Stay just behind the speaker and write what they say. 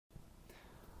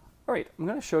All right, I'm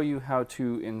going to show you how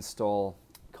to install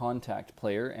Kontakt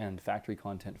Player and factory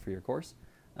content for your course.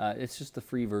 It's just the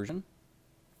free version.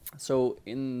 So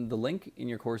in the link in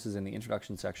your course is in the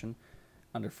introduction section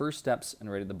under first steps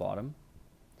and right at the bottom.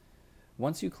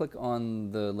 Once you click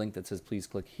on the link that says please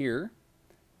click here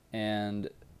and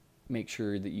make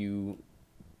sure that you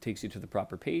takes you to the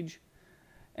proper page,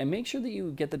 and make sure that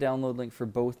you get the download link for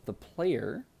both the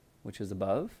player, which is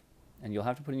above, and you'll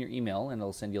have to put in your email and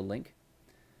it'll send you a link,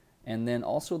 and then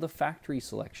also the factory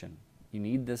selection. You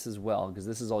need this as well because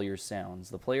this is all your sounds.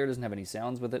 The player doesn't have any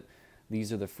sounds with it.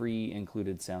 These are the free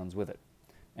included sounds with it.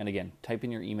 And again, type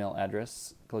in your email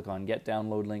address, click on get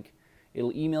download link.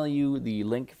 It'll email you the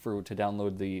link to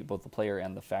download both the player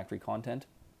and the factory content.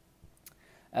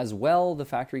 As well, the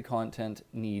factory content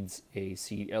needs a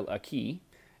key,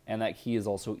 and that key is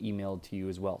also emailed to you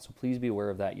as well. So please be aware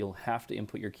of that. You'll have to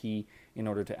input your key in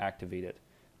order to activate it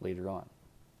later on.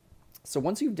 So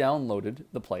once you've downloaded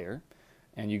the player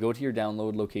and you go to your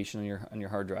download location on your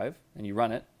hard drive and you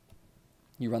run it,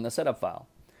 you run the setup file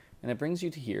and it brings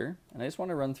you to here. And I just want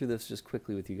to run through this just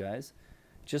quickly with you guys,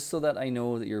 just so that I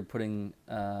know that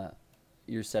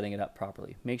you're setting it up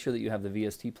properly. Make sure that you have the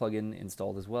VST plugin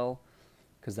installed as well,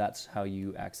 because that's how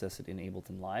you access it in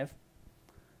Ableton Live.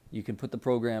 You can put the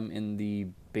program in the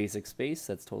basic space.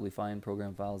 That's totally fine.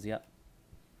 Program files, yep.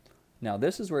 Now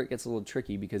this is where it gets a little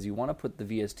tricky because you want to put the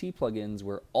VST plugins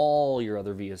where all your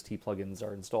other VST plugins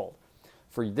are installed.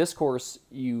 For this course,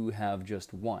 you have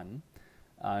just one.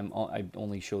 I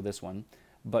only show this one.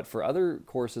 But for other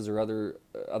courses or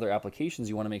other applications,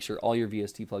 you want to make sure all your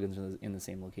VST plugins are in the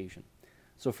same location.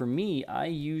 So for me, I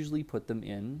usually put them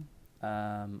in,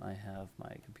 I have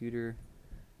my computer,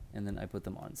 and then I put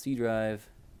them on C drive,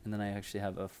 and then I actually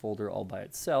have a folder all by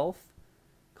itself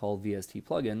called VST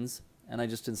plugins, and I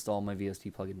just install my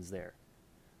VST plugins there.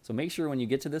 So make sure when you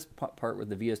get to this part with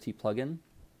the VST plugin,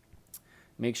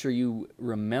 make sure you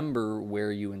remember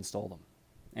where you install them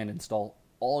and install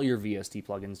all your VST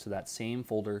plugins to that same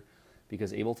folder,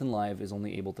 because Ableton Live is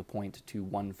only able to point to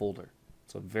one folder.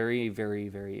 So very, very,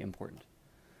 very important.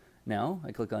 Now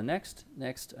I click on next,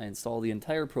 I install the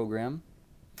entire program,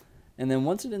 and then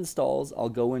once it installs, I'll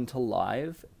go into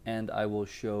Live and I will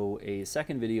show a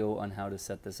second video on how to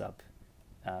set this up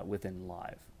within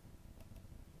Live.